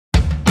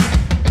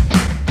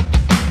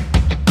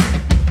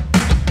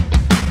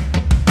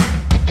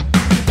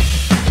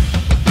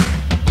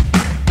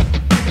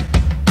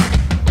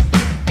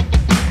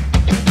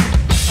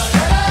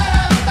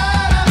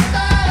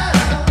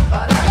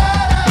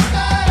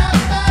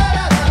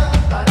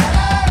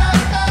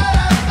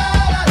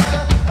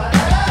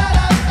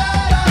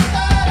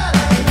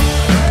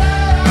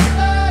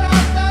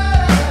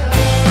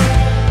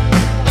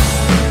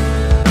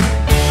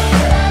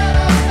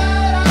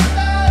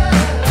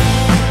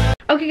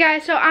Okay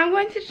guys, so I'm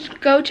going to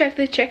go check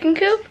the chicken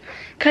coop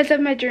because of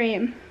my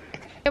dream.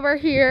 We're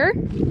here.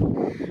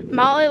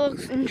 Molly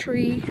looks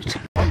intrigued.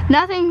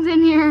 Nothing's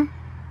in here.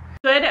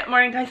 Good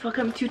morning guys,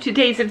 welcome to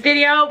today's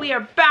video. We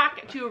are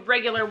back to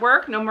regular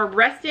work, no more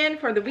resting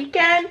for the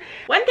weekend.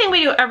 One thing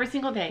we do every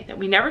single day that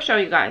we never show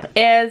you guys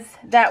is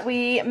that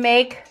we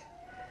make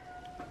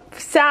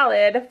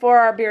salad for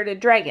our bearded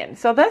dragon.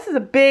 So this is a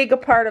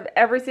big part of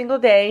every single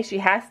day. She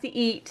has to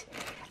eat.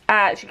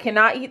 She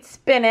cannot eat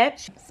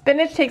spinach.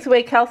 Spinach takes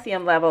away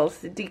calcium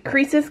levels. It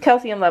decreases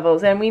calcium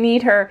levels, and we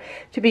need her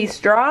to be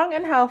strong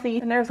and healthy.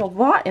 And there's a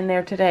lot in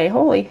there today.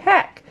 Holy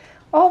heck.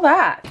 All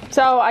that.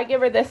 So I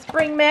give her this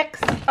spring mix.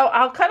 Oh,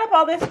 I'll cut up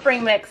all this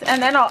spring mix and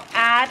then I'll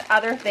add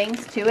other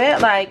things to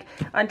it. Like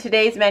on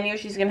today's menu,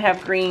 she's gonna have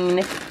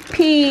green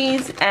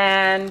peas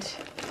and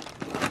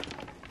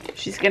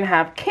she's gonna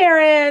have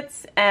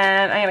carrots,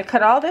 and I'm gonna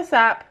cut all this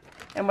up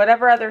and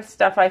whatever other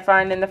stuff I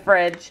find in the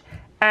fridge.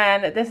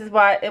 And this is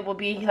what it will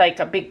be like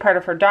a big part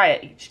of her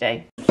diet each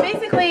day.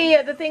 Basically,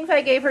 the things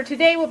I gave her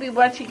today will be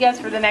what she gets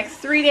for the next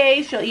 3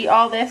 days. She'll eat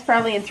all this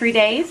probably in 3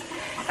 days.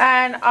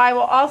 And I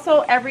will also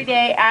every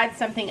day add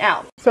something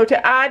else. So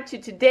to add to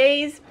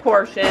today's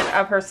portion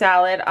of her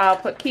salad, I'll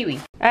put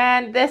kiwi.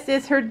 And this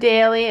is her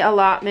daily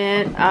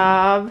allotment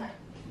of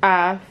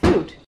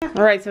food.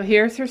 All right, so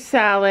here's her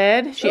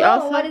salad. She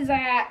also, what is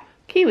that?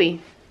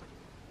 Kiwi.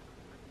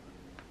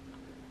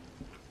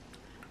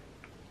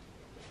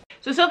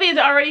 So Sophia's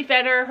already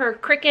fed her her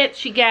crickets.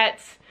 She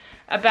gets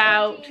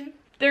about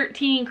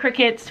 13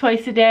 crickets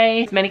twice a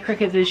day. As many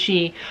crickets as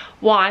she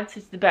wants.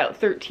 It's about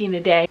 13 a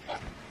day.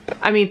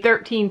 I mean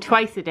 13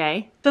 twice a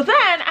day. So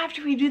then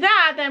after we do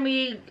that, then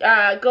we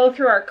go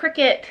through our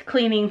cricket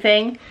cleaning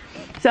thing.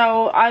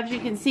 So as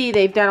you can see,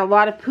 they've done a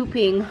lot of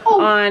pooping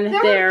on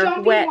their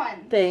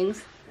wet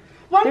things.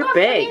 One They're got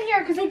big. in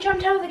here because they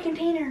jumped out of the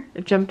container.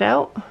 It jumped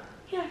out?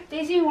 Yeah,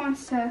 Daisy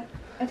wants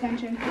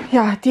attention.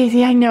 Yeah,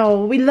 Daisy, I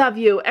know. We love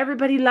you.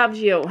 Everybody loves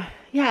you.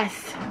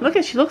 Yes. Look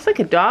at, she looks like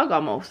a dog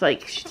almost.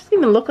 Like, she doesn't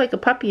even look like a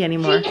puppy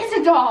anymore. She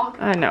is a dog.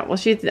 I know. Well,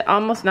 she's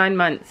almost 9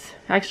 months.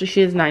 Actually,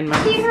 she is 9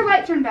 months. See her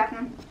light turned back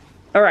on.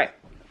 All right.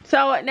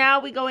 So now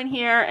we go in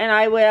here and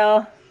I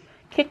will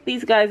kick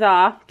these guys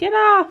off. Get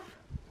off.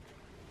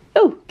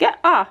 Oh, get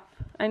off.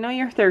 I know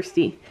you're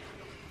thirsty.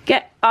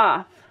 Get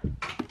off.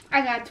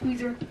 I got a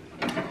tweezer.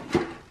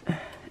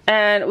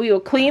 And we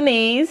will clean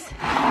these,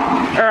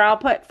 or I'll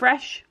put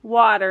fresh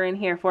water in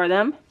here for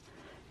them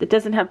that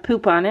doesn't have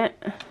poop on it.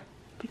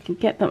 We can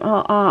get them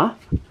all off.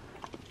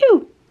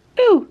 Ew,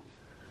 ew.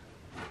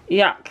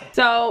 Yuck.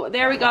 So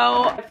there we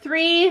go.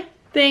 3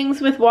 things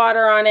with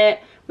water on it.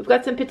 We've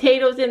got some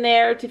potatoes in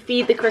there to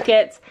feed the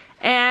crickets.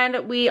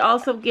 And we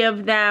also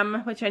give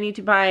them, which I need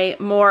to buy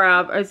more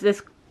of, is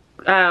this,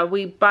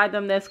 we buy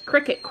them this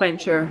cricket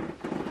quencher.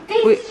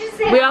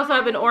 We also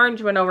have an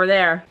orange one over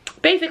there.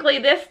 Basically,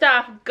 this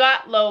stuff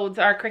gut loads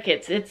our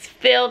crickets. It's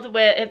filled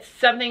with, it's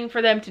something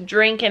for them to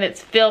drink, and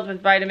it's filled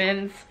with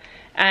vitamins.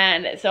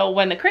 And so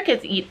when the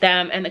crickets eat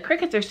them, and the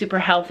crickets are super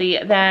healthy,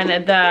 then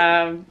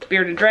the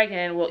bearded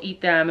dragon will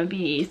eat them and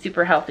be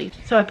super healthy.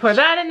 So I pour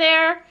that in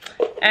there,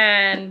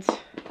 and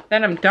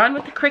then I'm done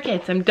with the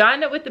crickets. I'm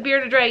done with the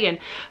bearded dragon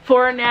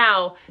for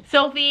now.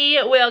 Sophie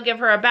will give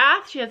her a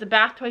bath. She has a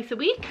bath twice a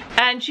week.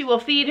 And she will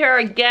feed her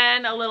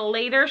again a little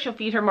later. She'll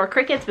feed her more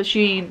crickets, but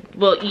she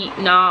will eat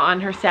gnaw on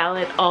her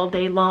salad all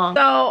day long.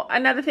 So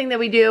another thing that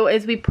we do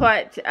is we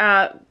put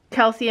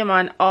calcium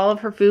on all of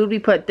her food. We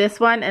put this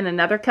one and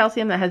another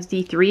calcium that has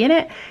D3 in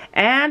it.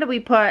 And we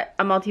put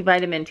a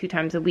multivitamin 2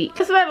 times a week.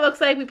 This is what it looks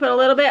like. We put a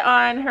little bit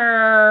on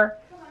her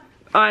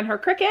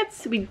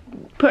crickets. We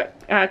put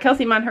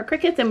calcium on her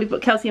crickets, and we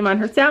put calcium on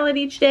her salad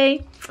each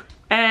day,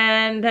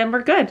 and then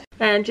we're good.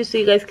 And just so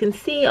you guys can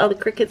see all the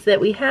crickets that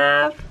we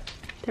have,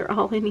 they're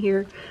all in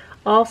here,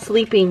 all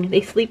sleeping.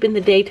 They sleep in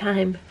the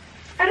daytime.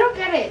 I don't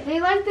get it. They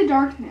like the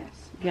darkness.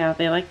 Yeah,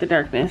 they like the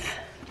darkness.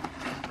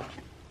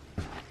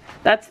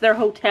 That's their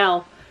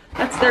hotel.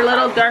 That's their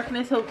little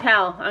darkness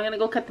hotel. I'm gonna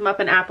go cut them up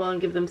an apple and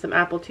give them some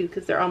apple too,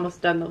 because they're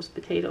almost done, those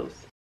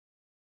potatoes.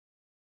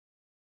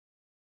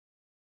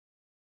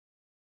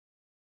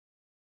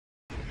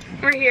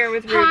 We're here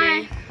with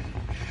Ruby.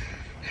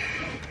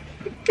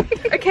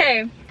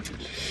 Okay.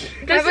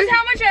 This is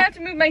how much I have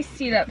to move my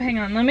seat up. Hang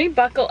on, let me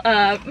buckle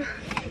up.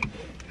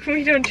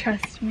 You don't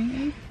trust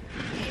me.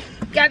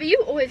 Gabby,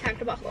 you always have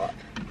to buckle up.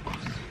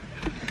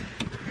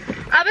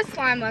 I have a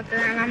slime licker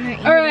and I'm gonna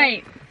eat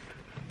Alright.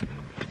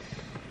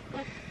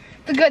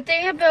 The good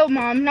thing about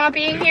Mom not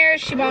being here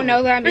is she won't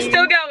know that I'm eating.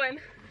 We're still going.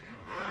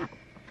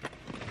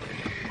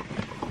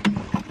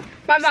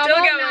 My mom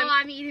won't know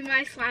I'm eating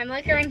my slime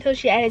licker until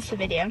she edits the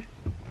video.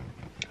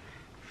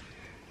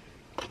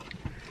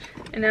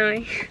 And now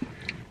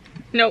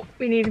nope,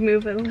 we need to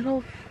move a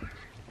little.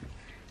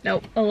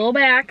 Nope, a little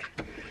back.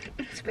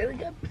 It's really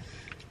good.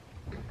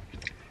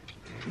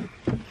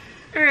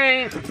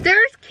 Alright.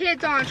 There's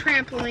kids on a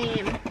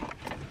trampoline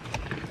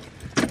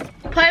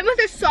playing with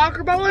a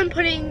soccer ball and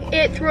putting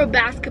it through a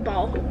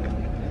basketball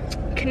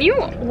hoop. Can you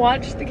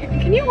watch the,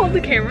 can you hold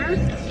the camera?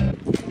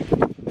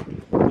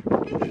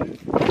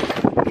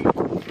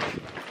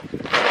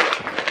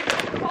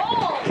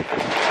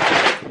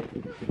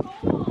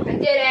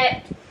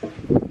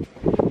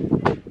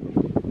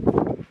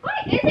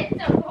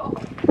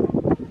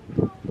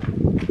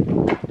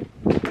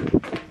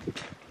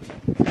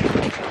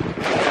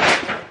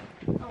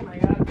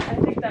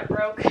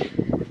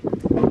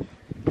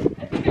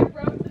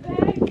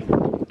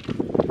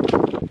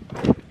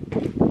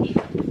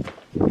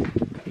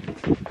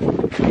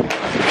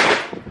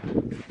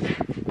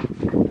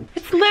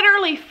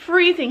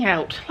 freezing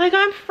out. Like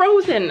I'm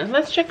frozen.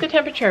 Let's check the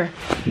temperature.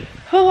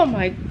 Oh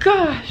my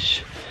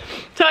gosh.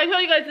 So I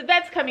told you guys the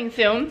vet's coming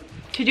soon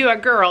to do our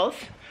girls.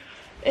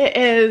 It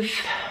is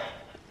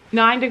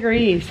 9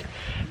 degrees,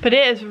 but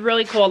it is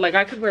really cold. Like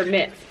I could wear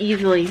mitts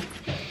easily.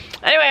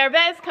 Anyway, our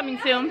vet is coming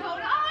soon.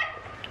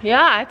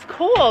 Yeah, it's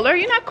cold. Are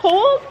you not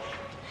cold?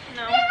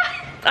 No.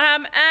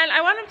 And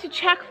I wanted to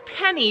check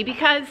Penny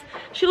because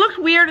she looked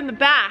weird in the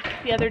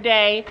back the other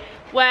day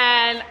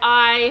when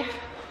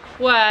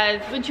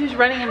she was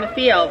running in the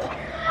field.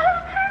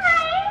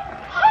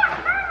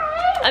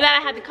 And then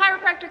I had the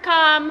chiropractor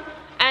come,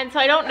 and so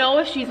I don't know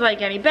if she's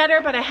like any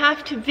better, but I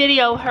have to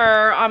video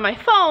her on my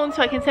phone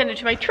so I can send it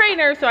to my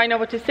trainer so I know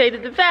what to say to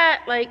the vet.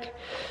 Like,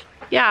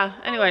 yeah,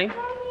 anyway.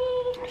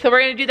 So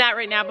we're gonna do that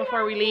right now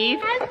before we leave.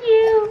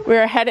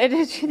 We're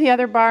headed to the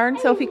other barn.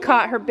 Sophie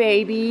caught her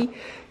baby.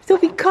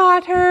 Sophie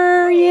caught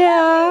her,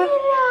 yeah.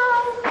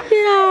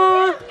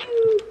 Yeah.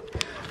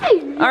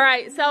 All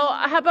right, so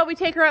how about we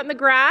take her out in the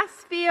grass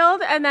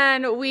field and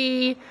then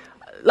we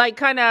like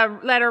kind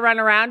of let her run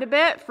around a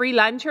bit, free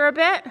lunge her a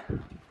bit.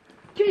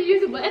 Can you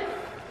use a whip?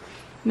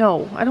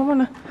 No, I don't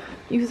want to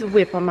use a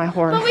whip on my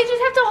horse. But we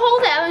just have to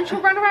hold it and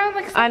she'll run around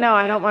like. I know,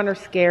 I don't want her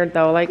scared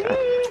though. Like,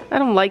 I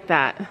don't like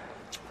that.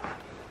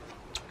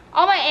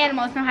 All my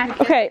animals know how to do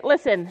it. Okay,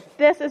 listen,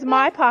 this is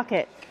my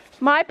pocket.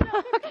 My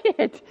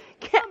pocket.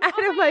 Get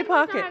out of my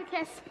pocket.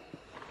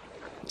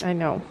 I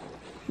know.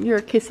 You're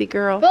a kissy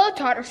girl. Bella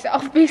taught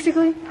herself,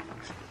 basically.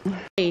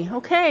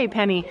 Okay,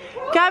 Penny.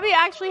 Gabby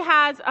actually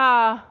has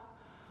a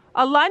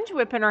lunge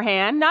whip in her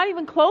hand, not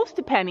even close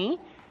to Penny.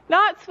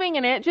 Not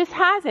swinging it, just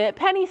has it.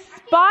 Penny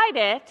spied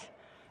it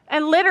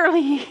and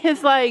literally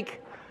is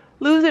like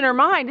losing her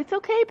mind. It's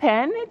okay,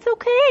 Pen. It's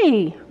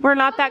okay. We're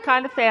not that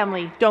kind of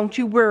family. Don't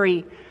you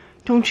worry.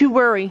 Don't you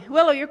worry.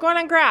 Willow, you're going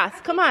on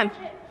grass. Come on.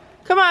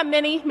 Come on,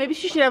 Minnie. Maybe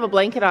she should have a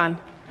blanket on.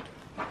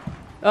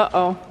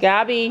 Uh-oh.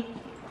 Gabby.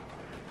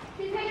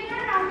 She's taking her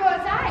and I'll go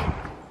outside.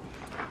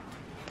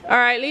 All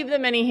right, leave the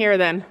Minnie here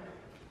then.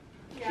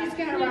 Yeah. She's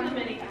gonna run.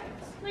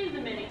 Leave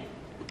the mini.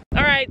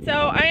 All right, so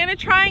I'm gonna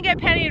try and get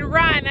Penny to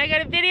run. I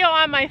got a video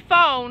on my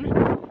phone,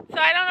 so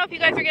I don't know if you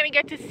guys are gonna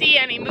get to see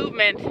any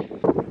movement.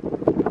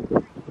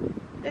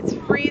 It's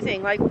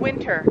freezing, like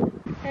winter.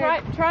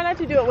 Try not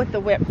to do it with the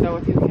whip though,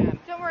 if you can.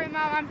 Don't worry,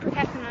 Mom, I'm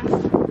protecting us.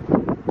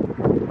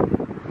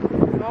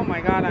 Oh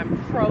my God,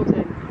 I'm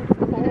frozen. It's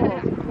cold.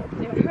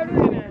 How do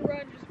I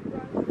run? Just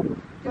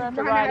run. We're have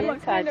to ride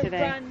inside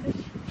today. I'm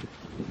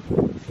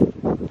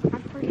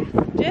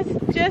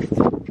protecting. Just.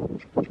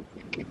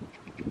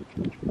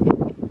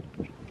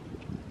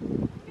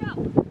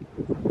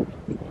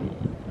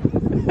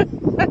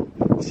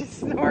 She's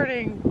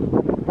snorting.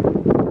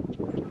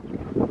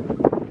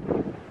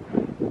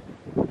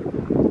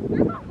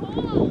 There's a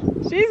hole.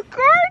 She's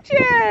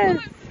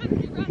gorgeous.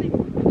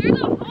 There's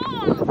a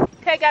hole.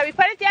 Okay, Gabby,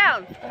 put it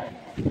down.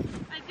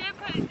 I did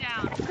put it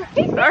down.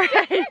 All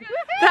right,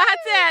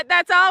 that's it.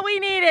 That's all we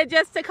needed.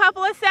 Just a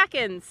couple of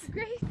seconds.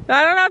 Great.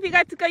 I don't know if you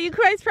got to go. You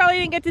guys probably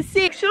didn't get to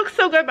see. She looks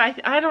so good,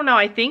 but I don't know.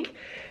 I think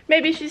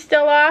maybe she's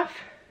still off.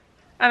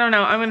 I don't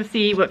know. I'm gonna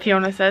see what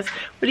Fiona says.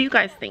 What do you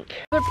guys think?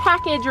 The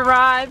package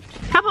arrived.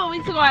 A couple of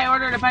weeks ago I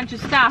ordered a bunch of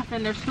stuff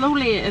and it's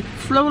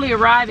slowly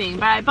arriving.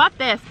 But I bought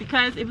this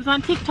because it was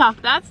on TikTok.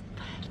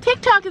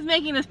 TikTok is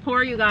making us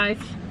poor, you guys.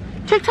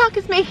 TikTok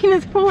is making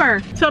us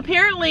poor. So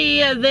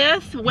apparently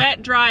this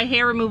wet, dry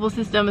hair removal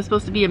system is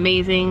supposed to be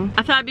amazing.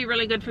 I thought it'd be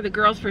really good for the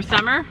girls for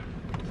summer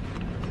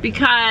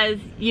because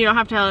you don't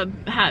have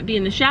to be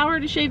in the shower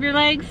to shave your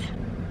legs.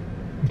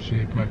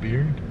 Shave my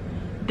beard.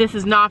 This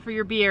is not for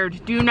your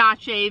beard. Do not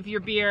shave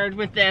your beard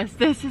with this.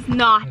 This is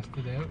not. Test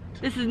it out.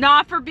 This is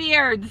not for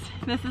beards.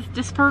 This is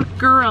just for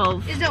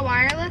girls. Is it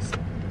wireless?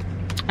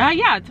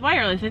 Yeah, it's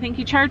wireless. I think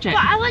you charge it.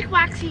 Well, I like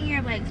waxing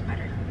your legs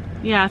better.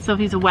 Yeah,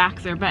 Sophie's a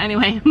waxer. But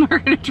anyway, we're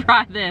gonna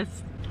try this.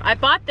 I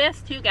bought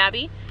this too,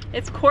 Gabby.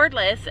 It's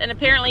cordless, and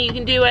apparently you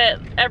can do it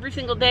every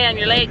single day on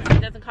your legs. It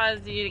doesn't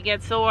cause you to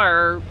get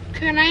sore.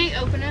 Can I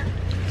open it?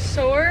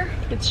 Sore?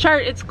 It's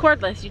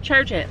cordless. You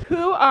charge it.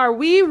 Who are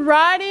we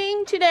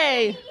riding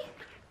today?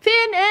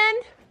 Finn and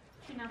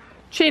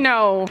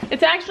Chino.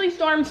 It's actually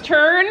Storm's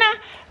turn,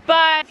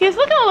 but he was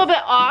looking a little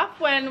bit off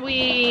when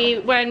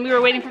we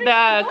were waiting for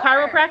the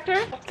chiropractor.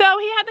 So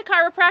he had the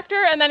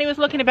chiropractor, and then he was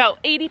looking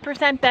about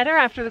 80% better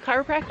after the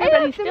chiropractor,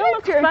 but he still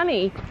looks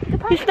funny.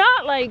 He's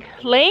not like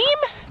lame,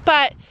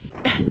 but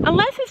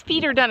unless his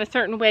feet are done a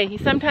certain way, he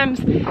sometimes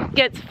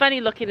gets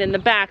funny looking in the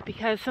back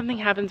because something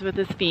happens with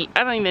his feet.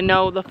 I don't even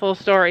know the full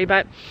story,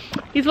 but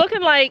he's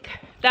looking like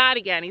that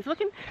again. He's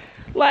looking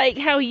like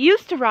how he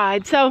used to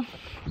ride. So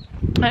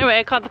anyway,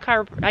 I called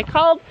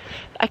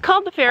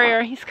the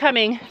farrier. He's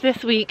coming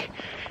this week.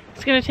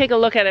 He's gonna take a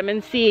look at him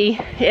and see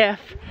if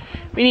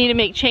we need to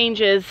make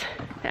changes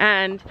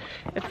and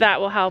if that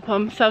will help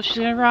him. So she's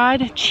gonna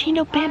ride a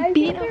Chino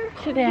Bambino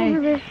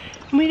today.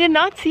 And we did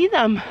not see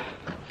them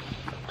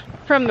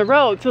from the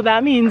road, so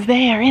that means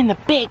they are in the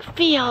big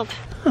field.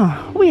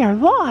 Oh, we are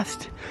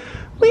lost.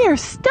 We are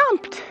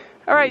stumped.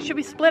 All right, should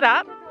we split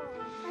up?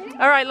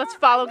 All right, let's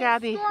follow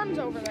Gabby. Storm's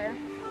over there.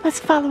 Let's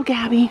follow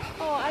Gabby.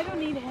 Oh, I don't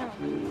need help.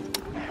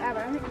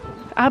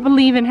 I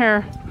believe in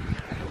her.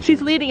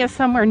 She's leading us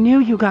somewhere new,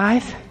 you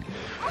guys.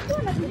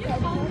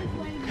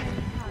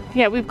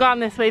 Yeah, we've gone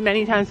this way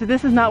many times, but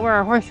this is not where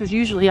our horses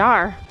usually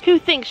are. Who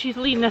thinks she's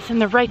leading us in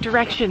the right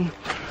direction?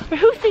 Or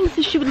who thinks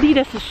that she would lead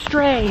us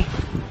astray?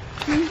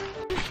 This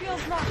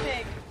field's not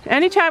big.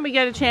 Anytime we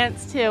get a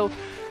chance to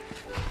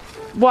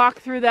walk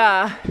through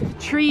the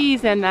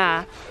trees and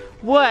the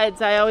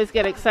woods, I always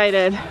get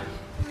excited.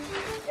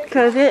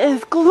 Because it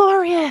is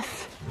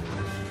glorious.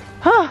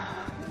 Huh.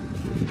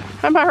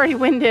 I'm already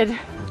winded.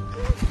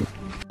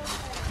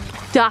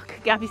 Duck,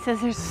 Gabby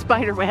says there's a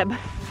spider web.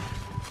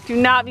 Do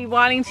not be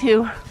wanting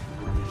to.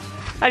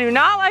 I do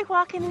not like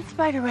walking in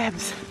spider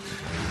webs.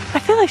 I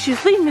feel like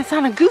she's leading us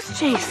on a goose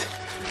chase.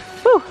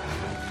 Whew.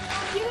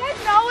 You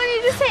guys know when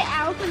you just say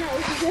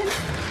alpination?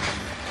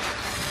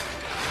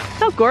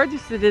 How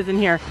gorgeous it is in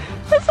here.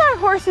 This is our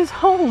horse's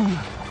home.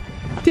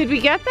 Did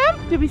we get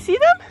them? Did we see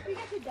them? We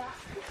get to duck.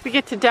 We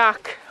get to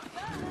duck.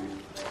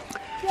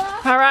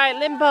 Duck. All right,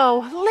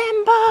 limbo.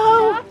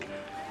 Limbo!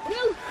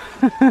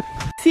 Duck.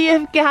 See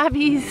if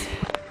Gabby's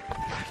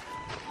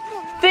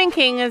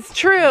thinking is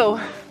true.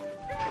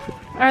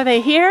 Are they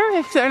here?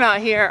 If they're not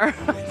here,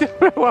 I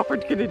don't know what we're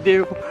gonna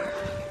do.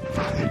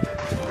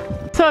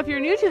 So if you're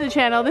new to the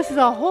channel, this is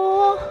a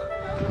whole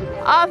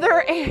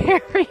other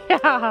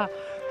area.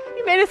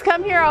 You made us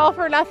come here all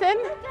for nothing?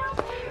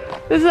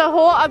 This is a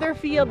whole other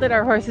field that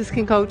our horses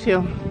can go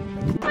to.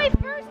 My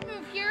first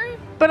move here.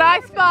 But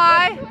I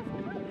spy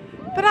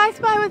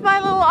with my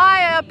little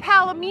eye a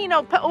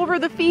palomino over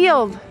the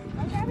field.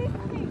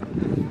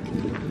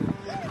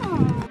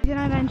 Did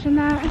I mention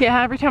that?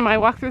 Yeah, every time I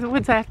walk through the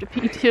woods I have to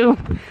pee too.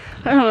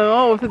 I don't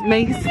know if it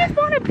makes... I just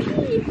want to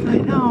pee. I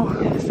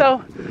know.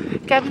 So,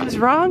 Gabby was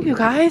wrong, you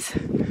guys.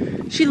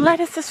 She led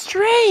us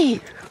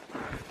astray.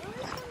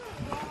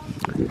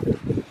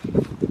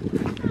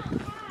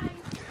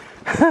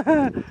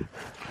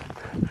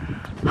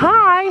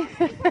 Hi.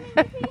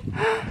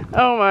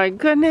 Oh my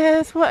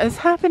goodness, what is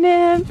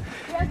happening?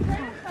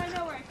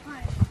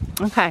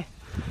 Okay,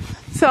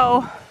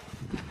 so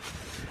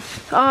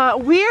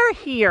we're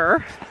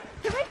here.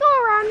 Can we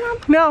go around them?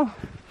 No,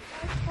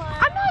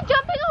 I'm not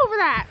jumping over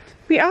that.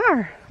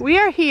 we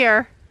are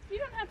here. You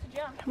don't have to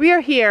jump. We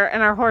are here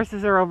and our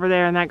horses are over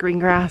there in that green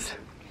grass.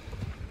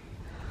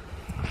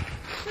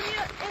 It's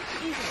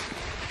easy.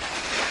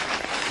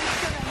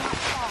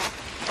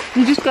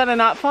 You just gotta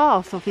not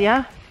fall,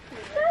 Sophia.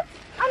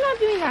 I'm not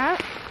doing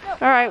that.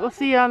 All right, we'll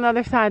see you on the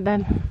other side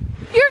then.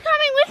 You're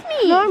coming with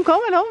me. No, I'm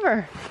going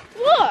over.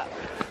 Look.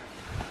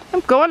 I'm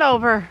going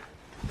over.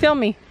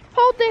 Film me.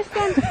 Hold this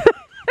then.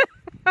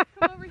 Come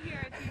over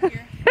here, it's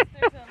easier.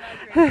 There's a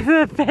ledge right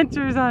The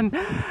adventures on.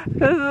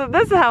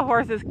 This is how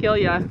horses kill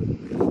you.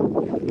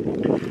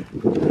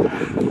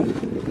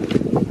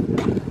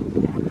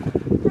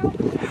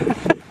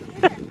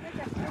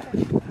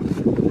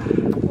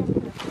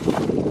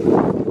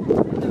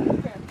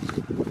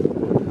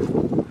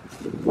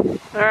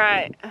 All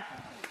right.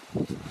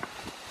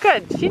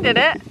 Good, she did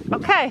it.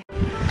 Okay.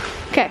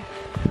 Okay.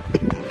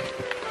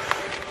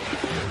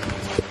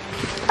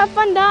 Have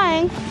fun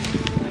dying.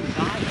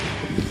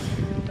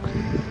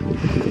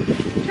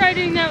 Try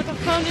doing that with a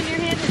phone in your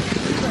hand.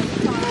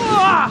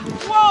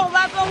 Whoa,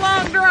 that's a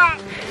long drop.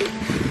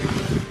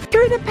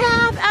 Through the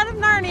path out of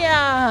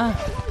Narnia.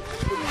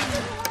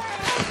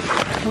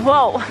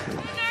 Whoa.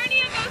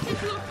 Narnia goes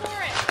into a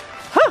forest.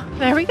 Huh,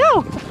 there we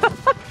go.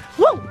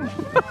 Whoa.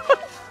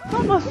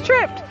 Almost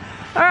tripped.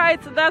 All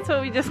right, so that's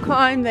what we just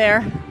climbed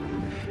there.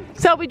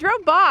 So we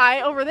drove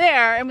by over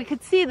there and we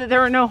could see that there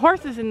were no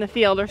horses in the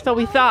field, or so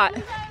we thought.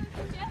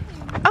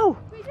 Oh.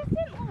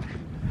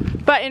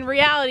 But in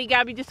reality,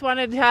 Gabby just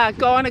wanted to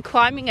go on a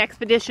climbing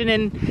expedition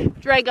and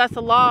drag us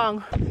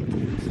along.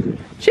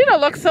 She don't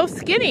look so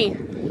skinny.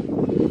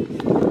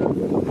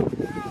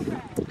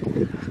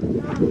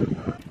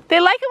 They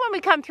like it when we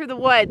come through the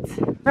woods.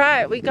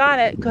 Right, we got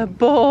it. Good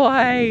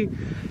boy.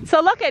 So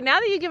look at, now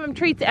that you give him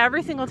treats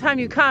every single time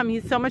you come,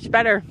 he's so much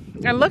better.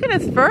 And look at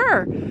his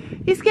fur.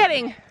 He's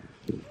getting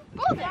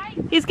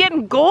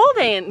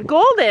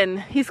golden.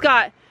 He's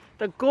got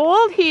the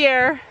gold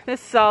here.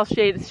 This is all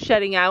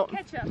shedding out.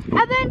 Ketchup.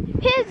 And then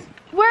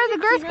where the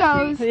girth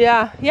goes.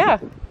 Yeah, yeah.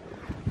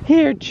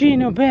 Here,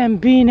 Gino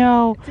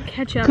Bambino. It's a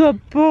ketchup.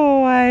 Good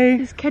boy.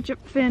 His ketchup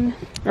fin.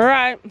 All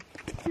right.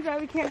 Too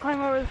bad we can't climb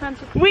over the fence.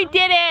 We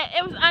did it.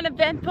 It was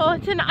uneventful.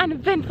 It's an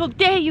uneventful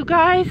day, you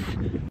guys.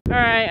 All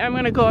right, I'm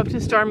gonna go up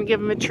to Storm and give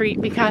him a treat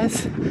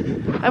because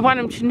I want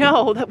him to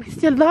know that we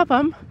still love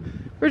him.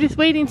 We're just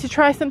waiting to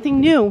try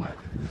something new.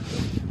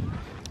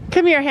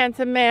 Come here,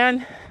 handsome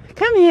man.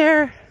 Come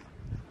here.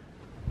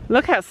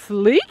 Look how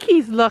sleek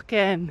he's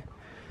looking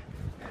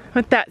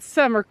with that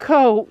summer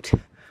coat.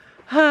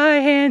 Hi,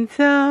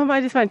 handsome.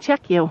 I just want to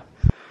check you.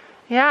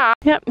 Yeah.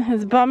 Yep,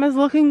 his bum is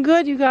looking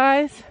good, you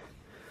guys.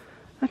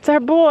 That's our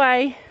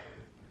boy.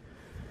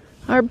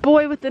 Our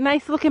boy with the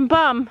nice looking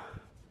bum.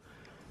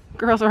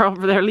 Girls are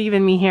over there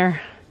leaving me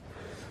here.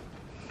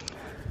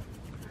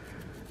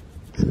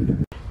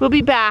 We'll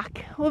be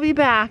back. We'll be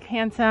back,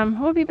 handsome.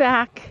 We'll be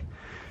back.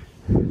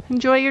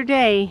 Enjoy your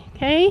day,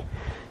 okay?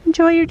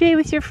 Enjoy your day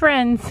with your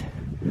friends.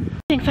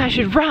 Thinks I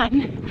should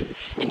run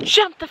and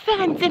jump the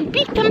fence and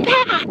beat them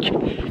back.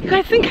 You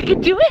guys think I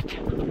could do it?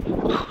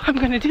 Oh, I'm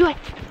gonna do it.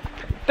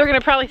 They're gonna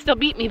probably still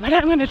beat me, but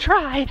I'm gonna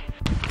try.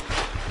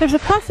 There's a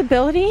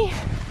possibility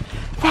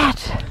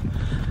that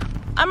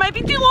I might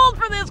be too old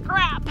for this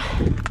crap.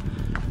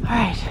 All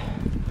right,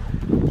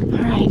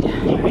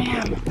 here I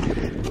am,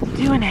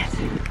 doing it.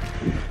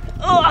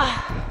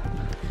 Ugh.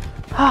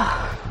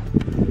 Oh.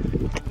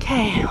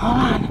 Okay, hold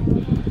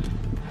on.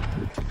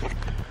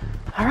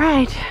 All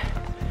right.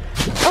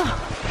 Oh,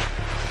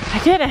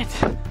 I did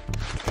it.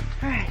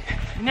 All right,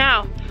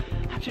 now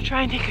I have to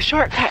try and take a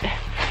shortcut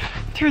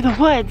through the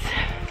woods.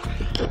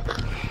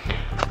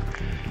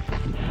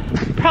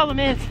 Problem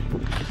is,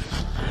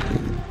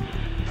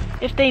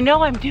 if they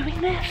know I'm doing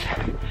this,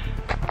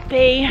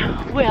 they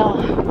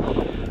will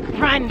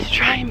run to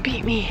try and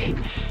beat me.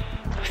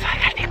 So I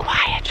gotta be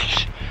quiet.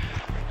 Shh.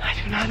 I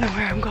do not know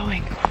where I'm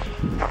going.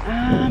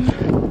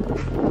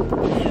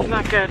 This is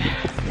not good.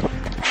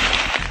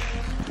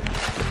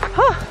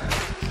 Oh.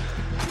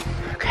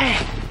 Okay.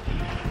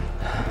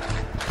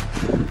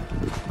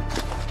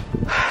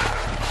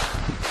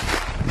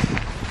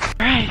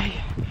 All right,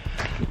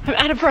 I'm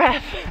out of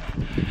breath,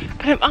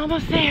 but I'm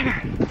almost there.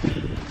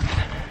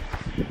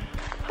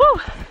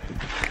 Whew.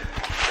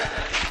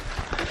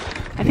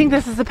 I think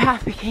this is the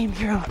path we came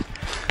through.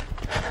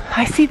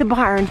 I see the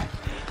barn.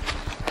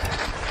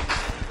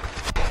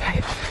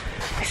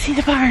 I see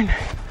the barn.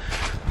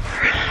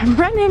 I'm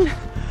running.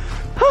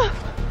 Oh.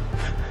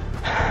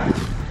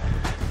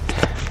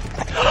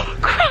 Oh,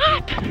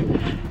 crap!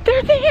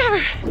 They're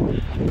there!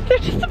 They're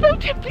just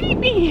about to beat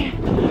me!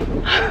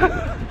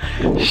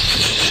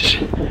 Shh.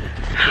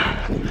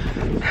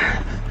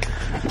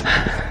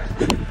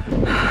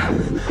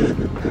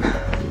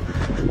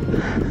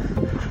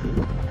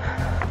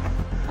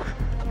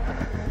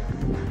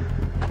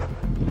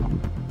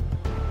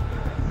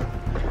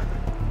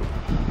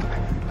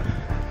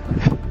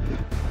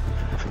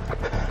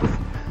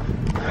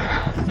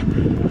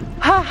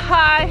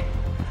 Hi.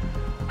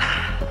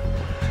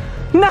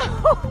 No.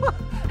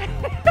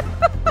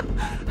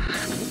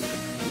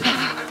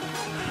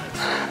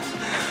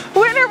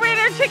 Winner,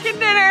 winner, chicken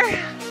dinner.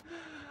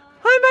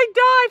 I might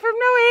die from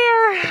no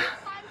air.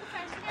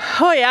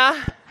 Oh yeah.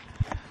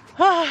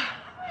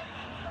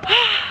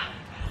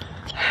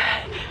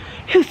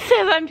 Who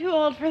says I'm too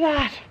old for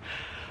that?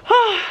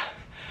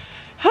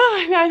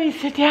 Now I need to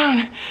sit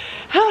down.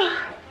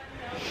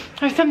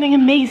 There's something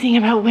amazing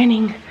about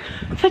winning.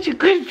 Such a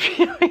good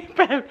feeling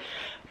about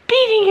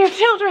beating your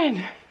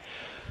children.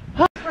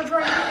 Or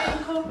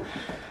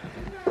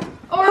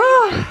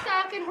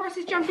stuck and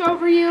horses jumped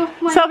over you.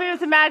 Sophie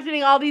was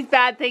imagining all these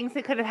bad things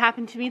that could have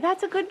happened to me.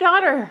 That's a good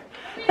daughter.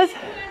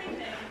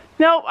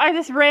 No, I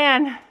just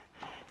ran.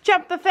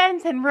 Jumped the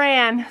fence and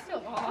ran.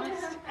 Still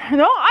lost.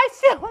 No, I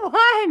still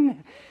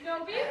won.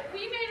 No, we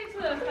made it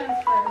to the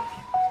fence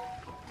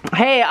first.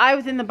 Hey, I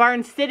was in the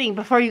barn sitting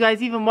before you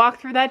guys even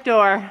walked through that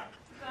door.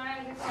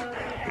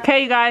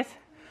 Okay, you guys.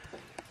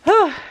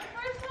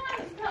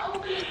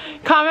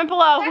 Comment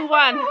below who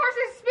won.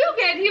 Horses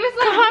spooking. He was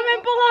like,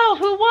 Comment below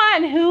who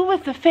won. Who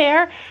was the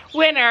fair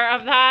winner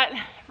of that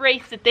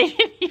race that they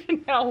didn't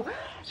even know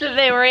that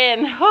they were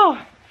in. Oh.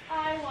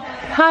 I won.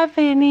 Hi,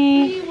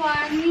 Fanny. he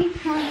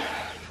won.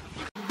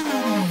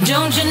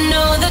 Don't you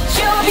know that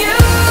you're beautiful?